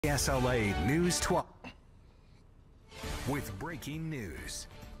SLA News 12 with breaking news.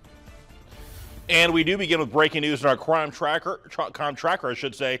 And we do begin with breaking news in our crime tracker, I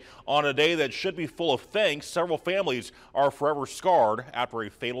should say, on a day that should be full of thanks. Several families are forever scarred after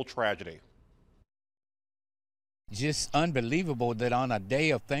a fatal tragedy. Just unbelievable that on a day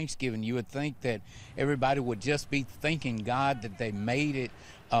of Thanksgiving, you would think that everybody would just be thanking God that they made it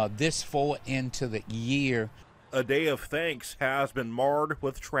this far into the year. A day of thanks has been marred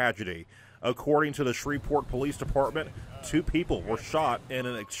with tragedy. According to the Shreveport Police Department, 2 people were shot in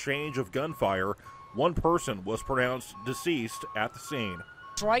an exchange of gunfire. 1 person was pronounced deceased at the scene.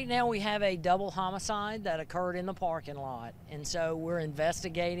 Right now we have a double homicide that occurred in the parking lot, and so we're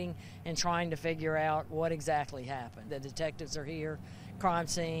investigating and trying to figure out what exactly happened. The detectives are here, crime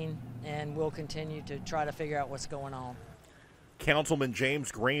scene, and we'll continue to try to figure out what's going on. Councilman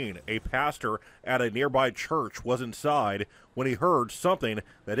James Green, a pastor at a nearby church, was inside when he heard something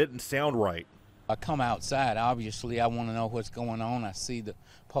that didn't sound right. I come outside, obviously I want to know what's going on. I see the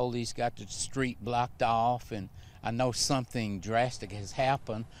police got the street blocked off, and I know something drastic has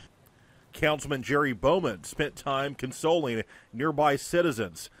happened. Councilman Jerry Bowman spent time consoling nearby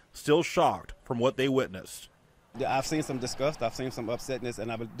citizens, still shocked from what they witnessed. I've seen some disgust, I've seen some upsetness,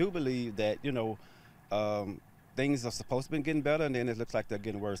 and I do believe that, things are supposed to be getting better, and then it looks like they're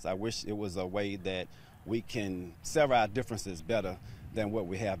getting worse. I wish it was a way that we can sever our differences better than what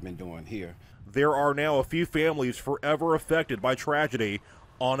we have been doing here. There are now a few families forever affected by tragedy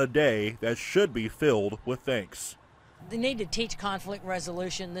on a day that should be filled with thanks. They need to teach conflict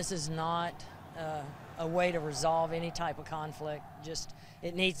resolution. This is not a way to resolve any type of conflict. Just,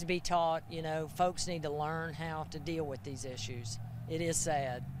 it needs to be taught. Folks need to learn how to deal with these issues. It is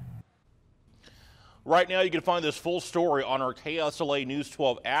sad. Right now, you can find this full story on our KSLA News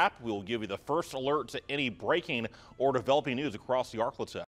 12 app. We will give you the first alert to any breaking or developing news across the Arklatex.